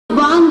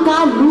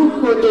चार रूप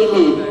होते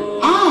हैं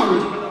and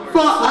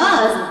for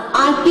us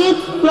our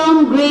kids from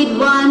grade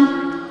 1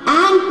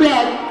 and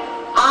prep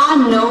are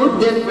no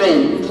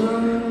different.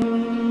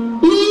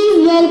 Please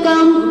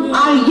welcome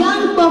our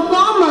young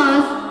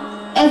performers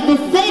as they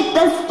set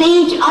the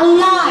stage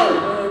alive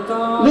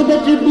with a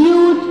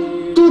tribute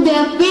to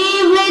their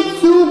favorite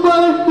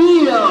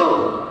superhero.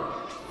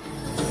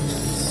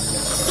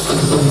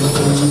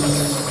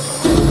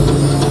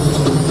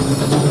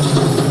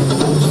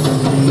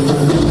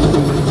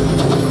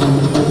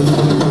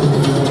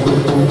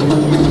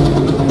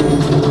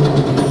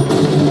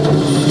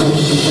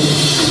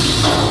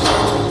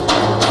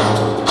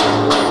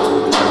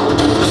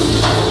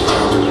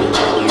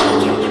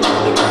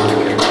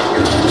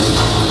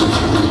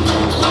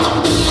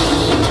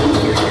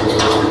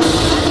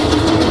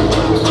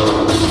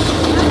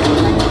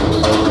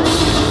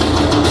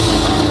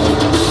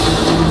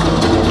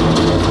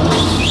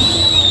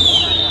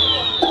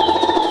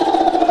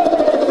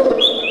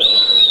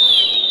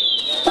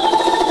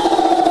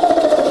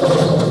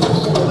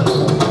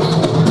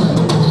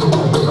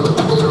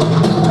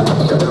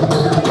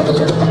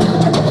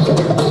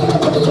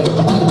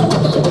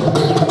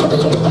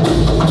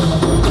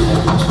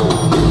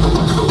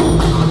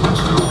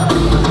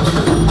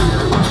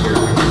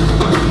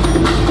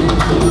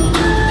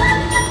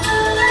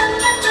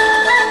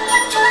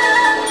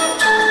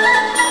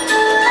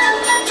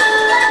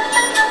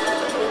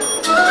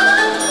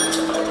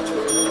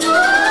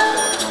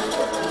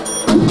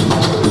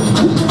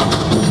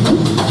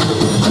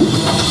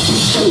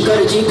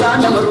 Shankar ji का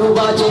डमरू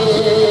बाजे,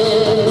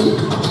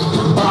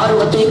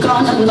 पार्वती का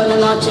नंदन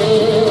नाचे।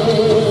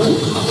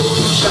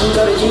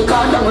 शंकर जी का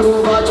डमरू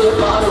बाजे,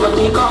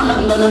 पार्वती का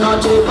नंदन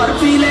नाचे।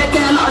 बर्फीले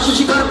कैलाश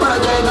शिखर पर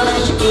जय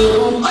गणेश की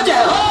धूम।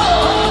 अजय हो,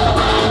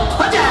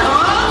 अजय हो,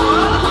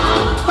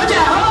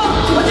 अजय हो,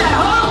 अजय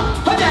हो,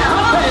 अजय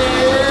हो।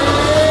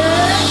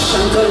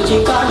 शंकर जी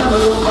का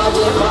डमरू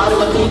बाजे,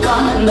 पार्वती का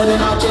नंदन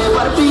नाचे।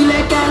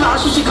 बर्फीले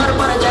कैलाश शिखर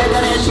पर जय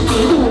गणेश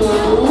की धूम।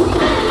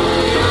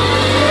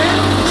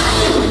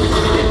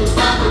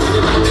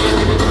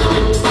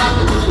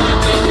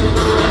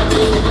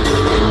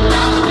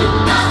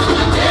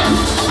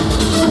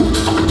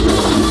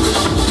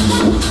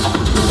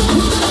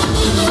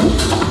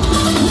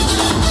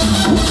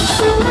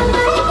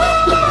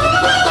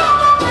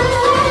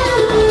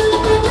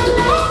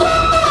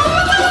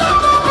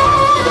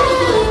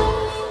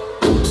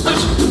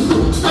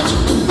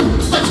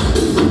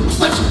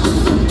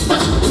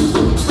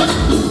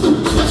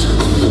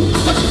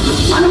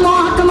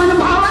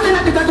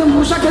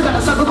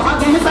 सब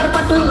भागे हैं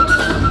सरपट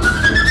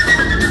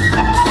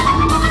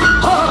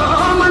हो,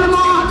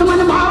 मनमोहक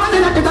मन भावन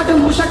नटखट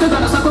मूषक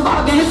गण सब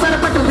भागे हैं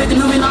सरपट।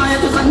 विघ्न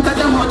विनायक संकट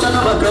मोचन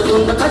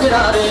वक्रतुंड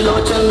खजरारे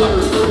लोचन।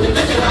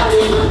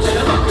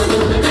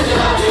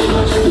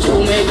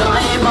 झूमे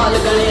गाए बाल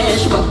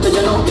गणेश भक्त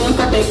जनों के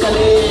कटे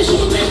कलेश।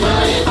 झूमे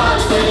गाए बाल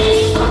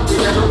गणेश भक्त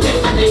जनों के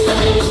कटे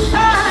कलेश।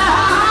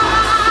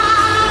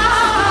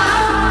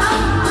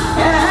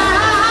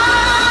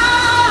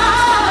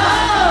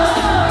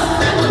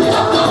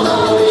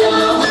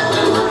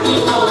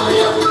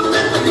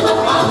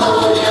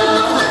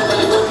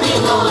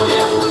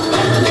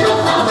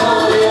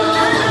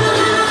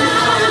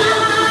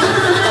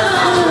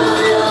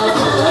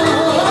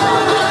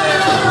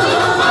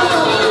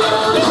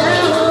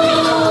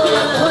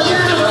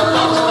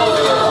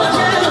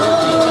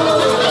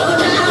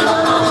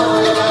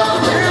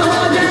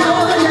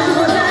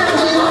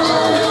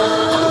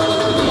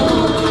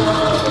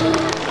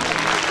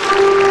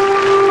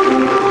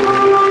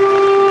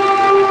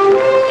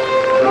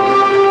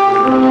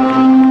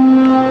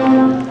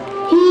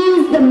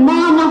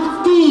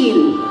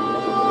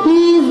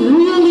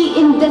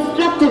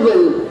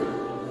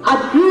 A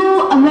true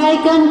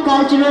American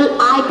cultural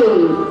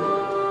icon.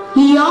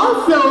 He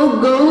also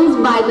goes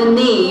by the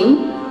name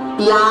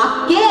Clark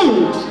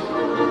Kent.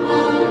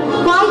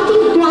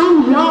 Fighting crime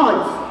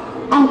lords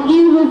and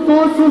evil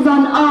forces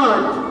on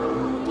earth,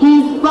 he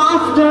is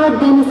faster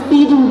than a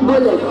speeding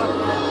bullet,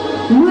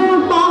 more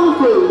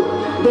powerful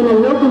than a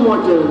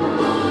locomotive.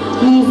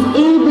 He is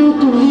able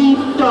to leap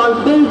tall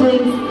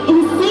buildings in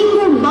a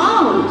single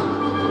bound.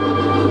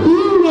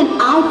 Being an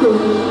icon,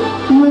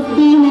 he has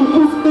been an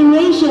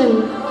inspiration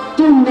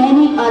to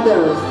many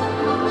others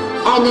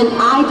and an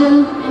idol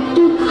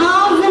to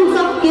thousands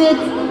of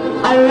kids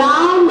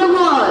around the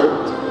world.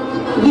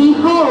 We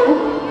hope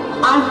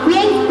our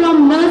friends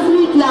from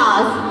nursery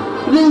class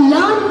will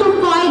learn to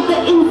fight the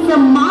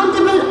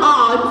insurmountable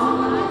odds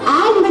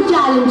and the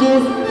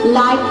challenges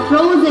life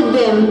throws at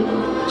them,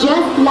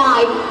 just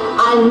like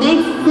our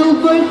next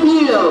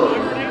superhero.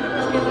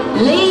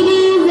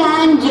 Ladies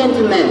and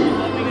gentlemen,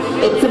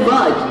 it's a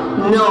bird.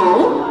 No.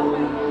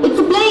 It's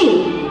a plane.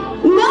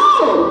 No.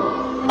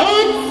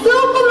 It's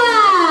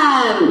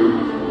Superman.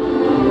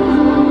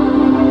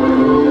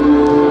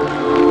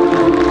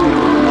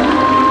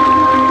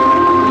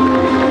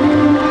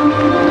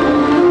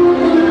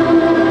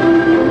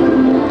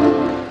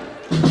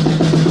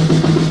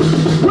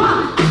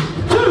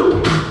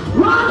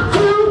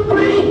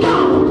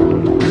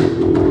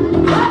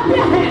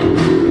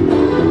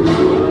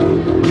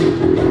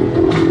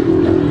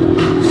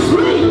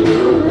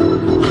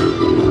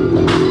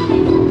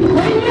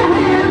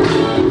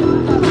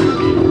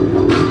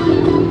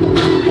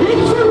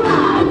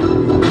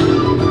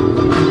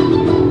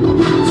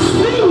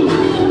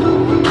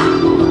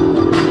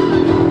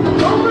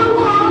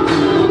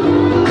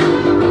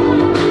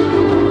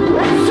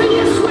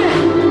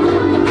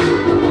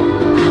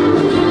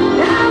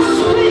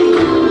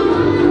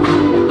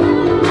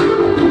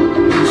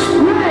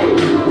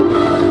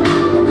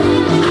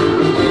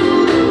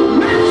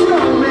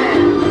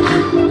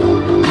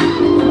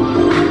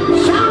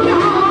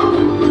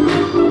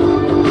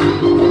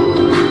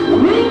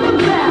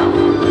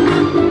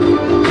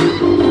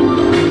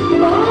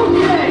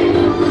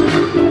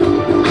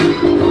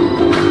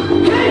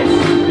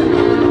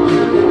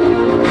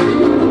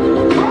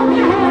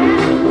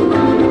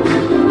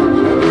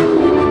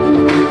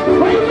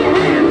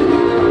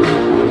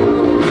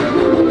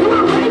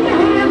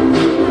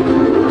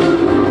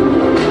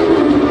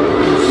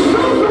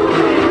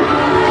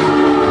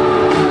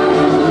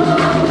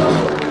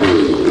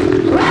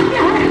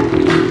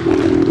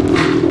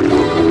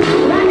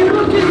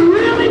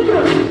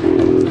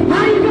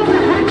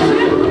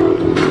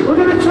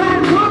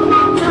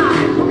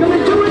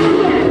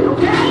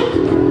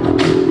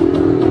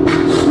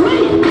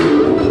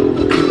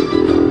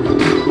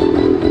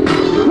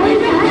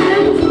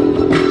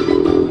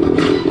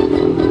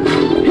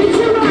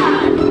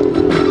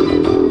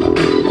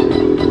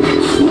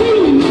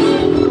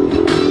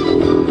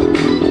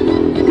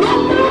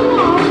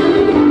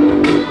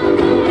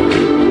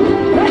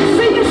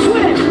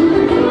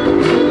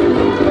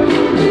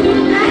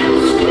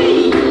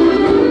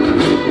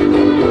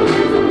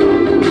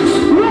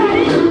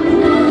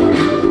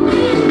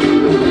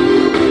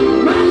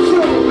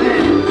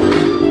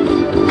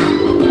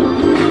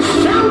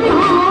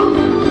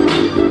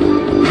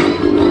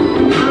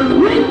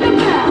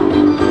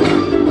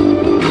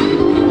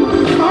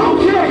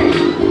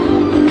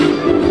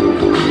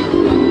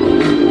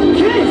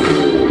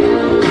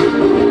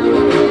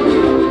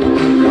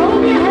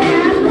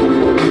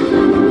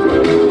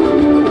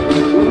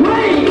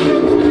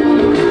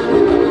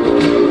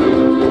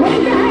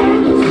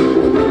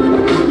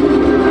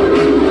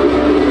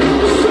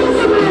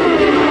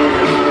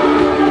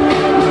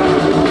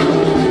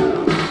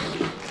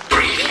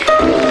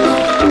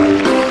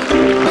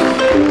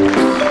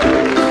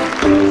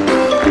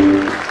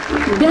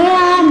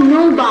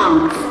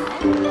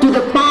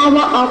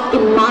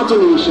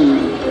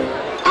 imagination.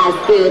 As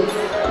kids,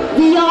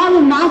 we all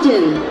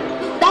imagine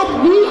that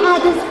we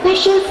had a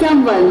special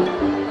someone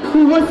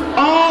who was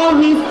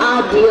always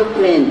our dear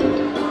friend.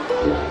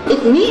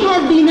 It may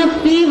have been a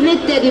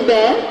favorite teddy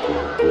bear,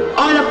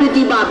 or a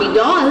pretty Barbie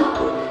doll,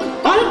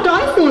 or a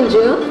toy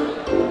soldier.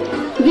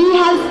 We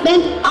have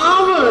spent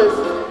hours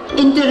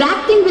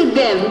interacting with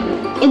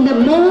them in the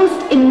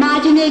most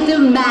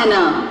imaginative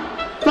manner.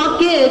 For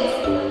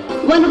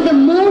kids, one of the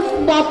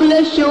most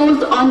popular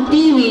shows on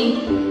TV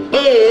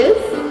is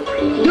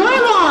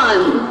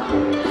Doraemon.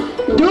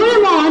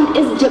 Doraemon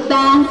is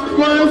Japan's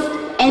first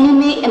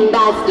anime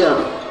ambassador.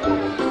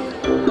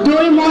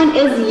 Doraemon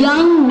is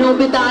young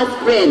Nobita's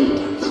friend,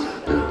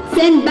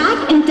 sent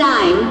back in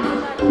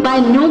time by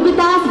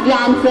Nobita's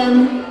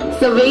grandson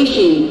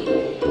Savashi.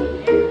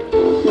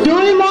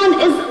 Doraemon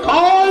is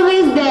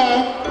always there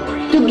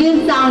to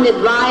give sound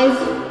advice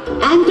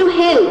and to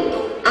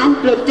help and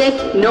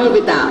protect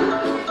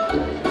Nobita.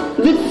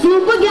 With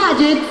super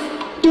gadgets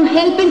to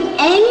help in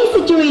any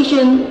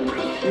situation,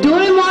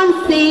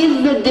 Doraemon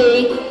saves the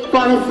day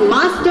for his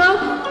master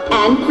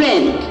and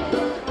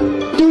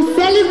friend. To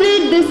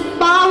celebrate this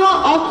power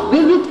of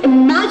vivid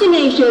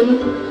imagination,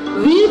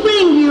 we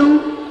bring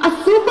you a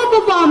super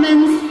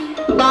performance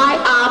by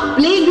our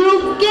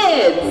playgroup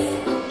kids.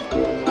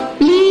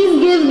 Please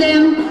give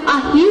them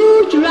a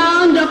huge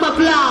round of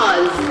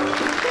applause.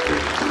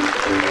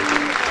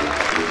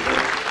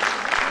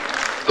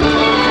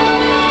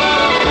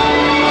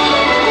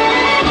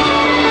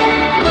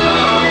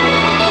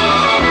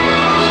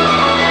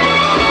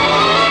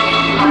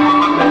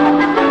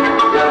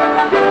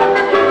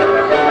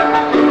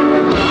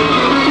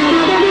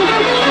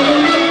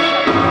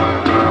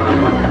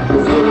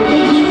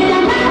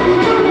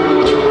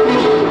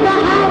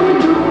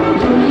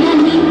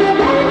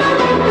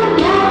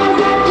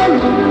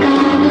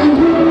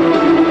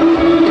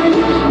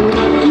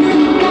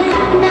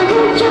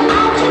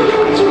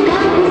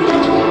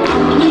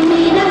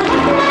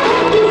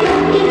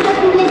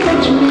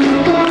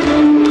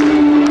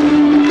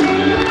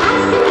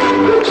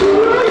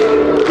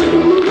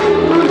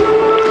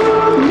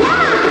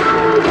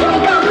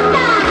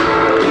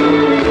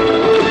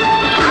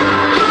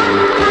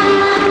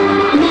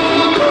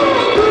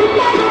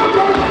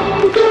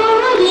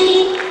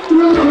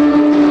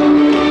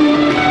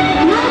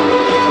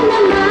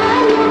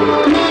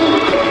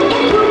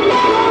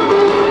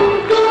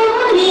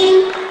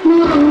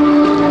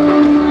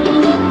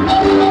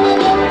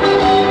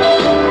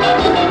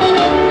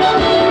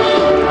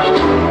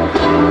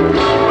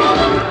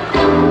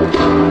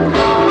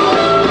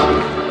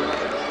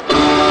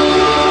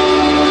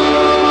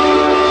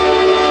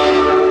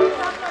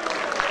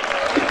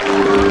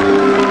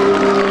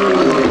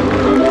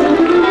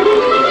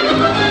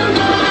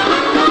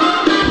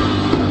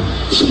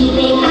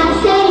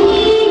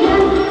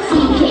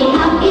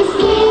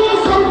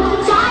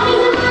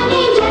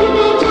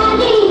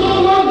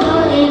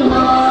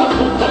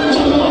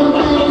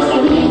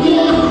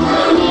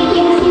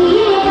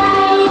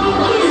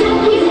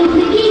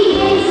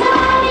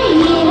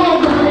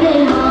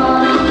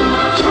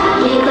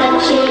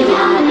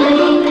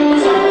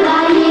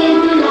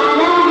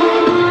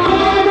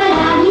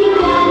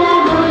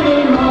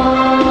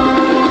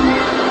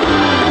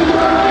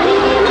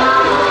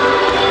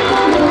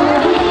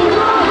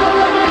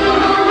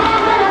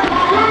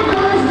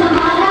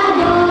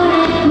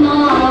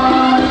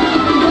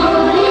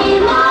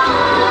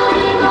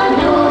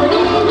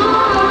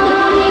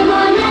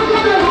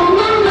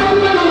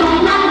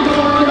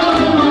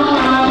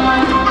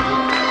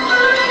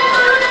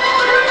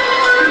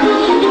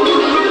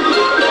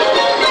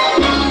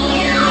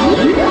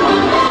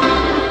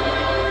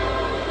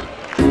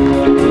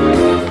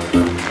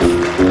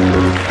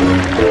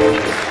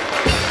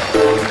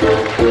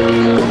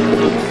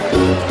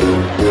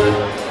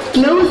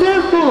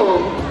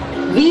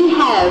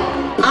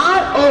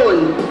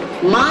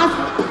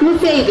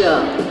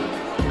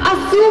 A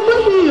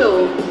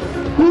superhero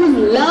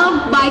who's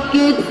loved by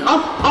kids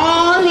of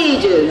all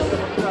ages.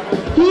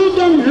 He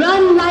can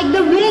run like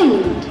the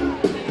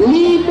wind,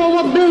 leap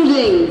over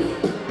buildings,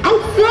 and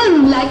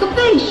swim like a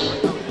fish.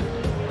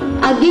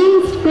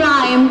 Against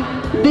crime,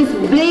 this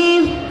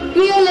brave,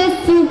 fearless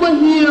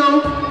superhero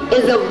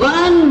is a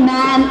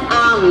one-man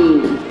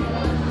army.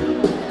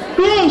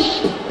 Krish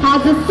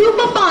has a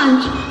super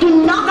punch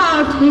to knock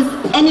out his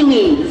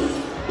enemies.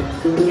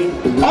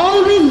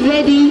 Always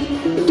ready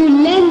to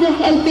lend a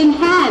helping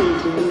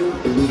hand,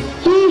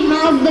 he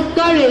has the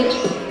courage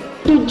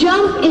to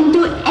jump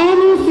into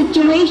any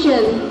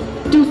situation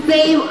to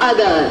save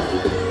others.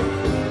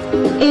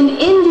 In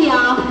India,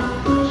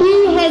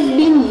 he has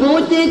been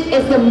voted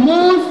as the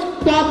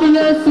most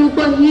popular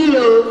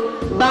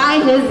superhero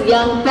by his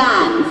young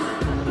fans.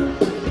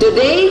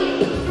 Today,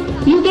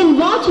 you can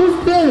watch his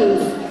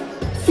films,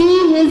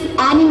 see his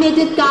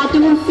animated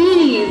cartoon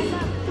series,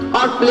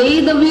 or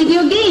play the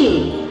video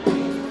game.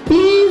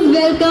 Please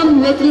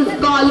welcome Little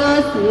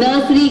Scholars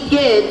Nursery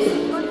Kids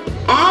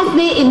as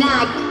they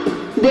enact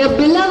their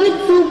beloved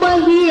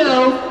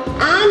superhero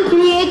and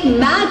create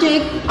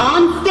magic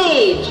on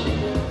stage.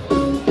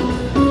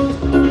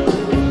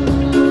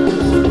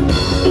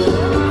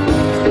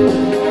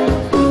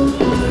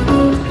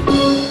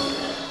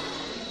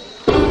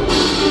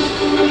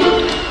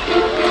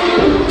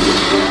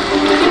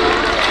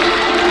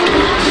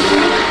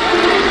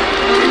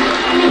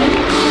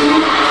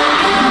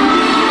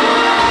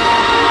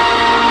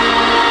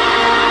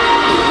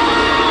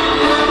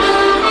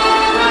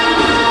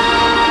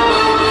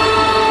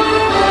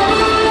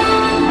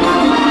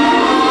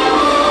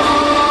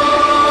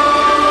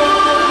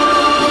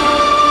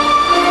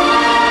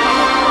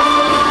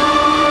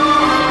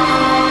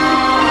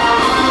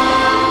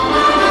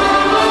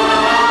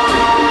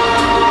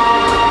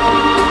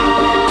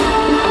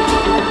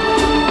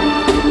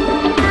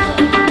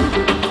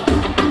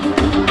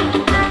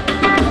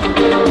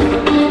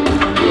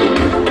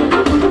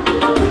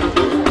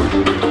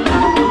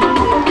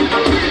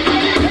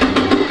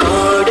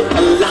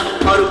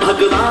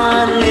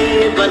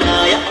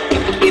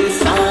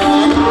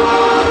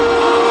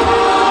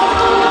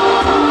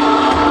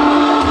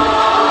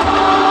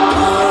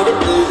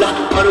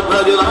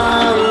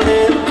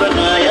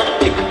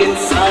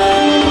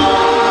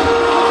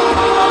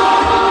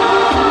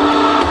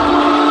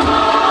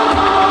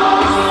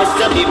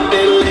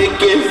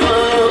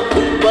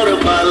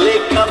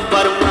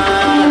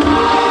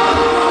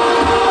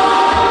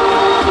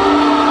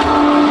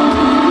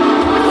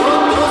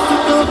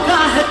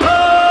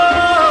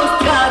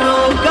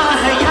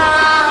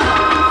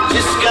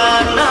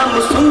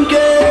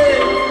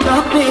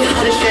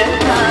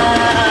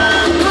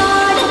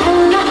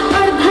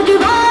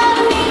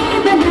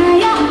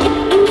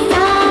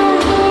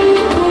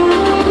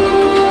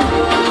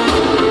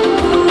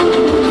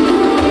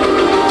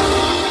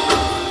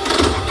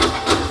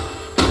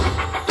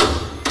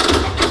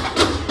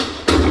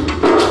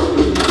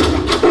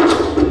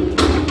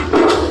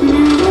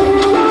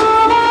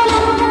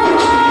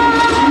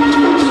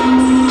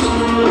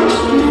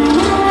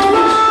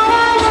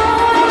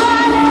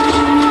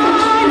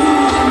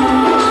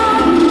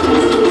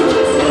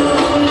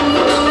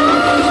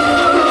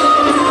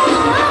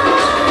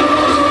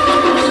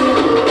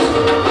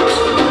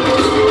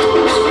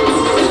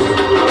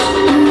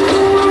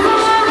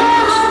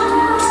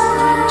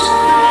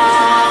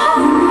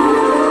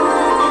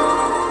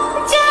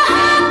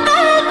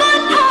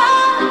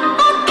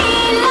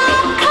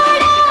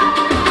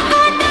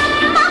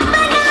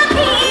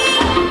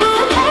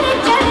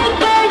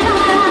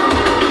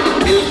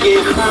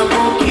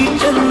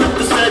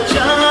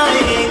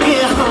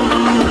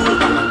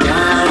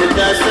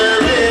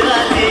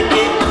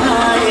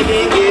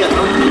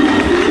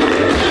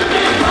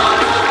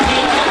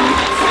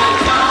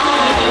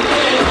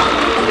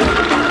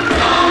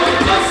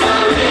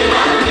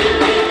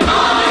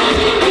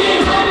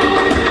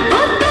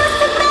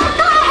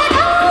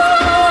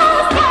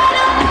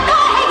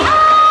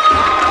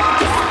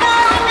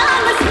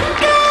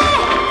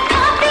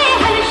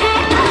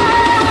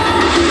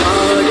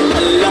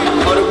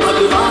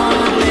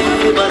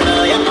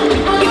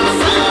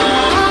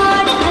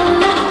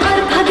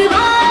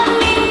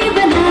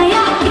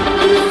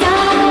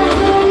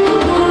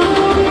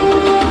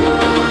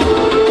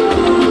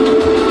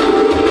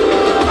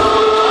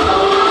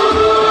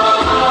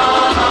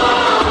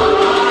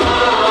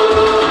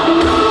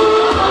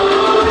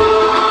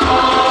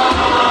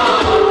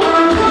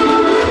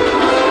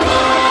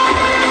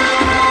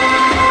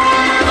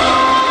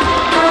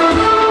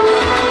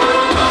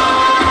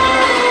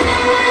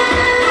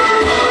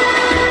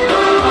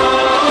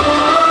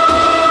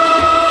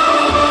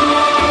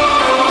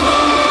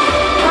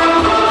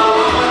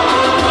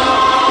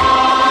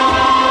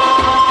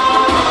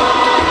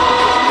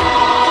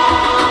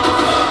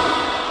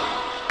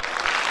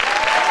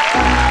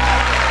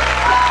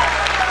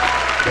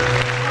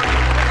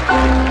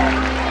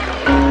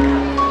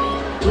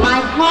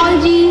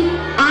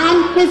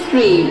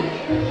 history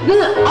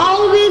will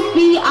always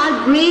be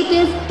our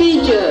greatest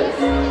teachers,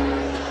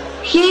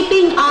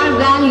 shaping our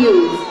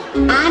values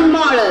and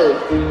morals.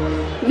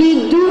 We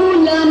do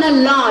learn a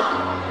lot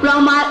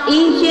from our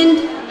ancient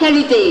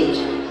heritage.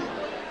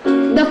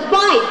 The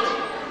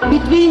fight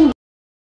between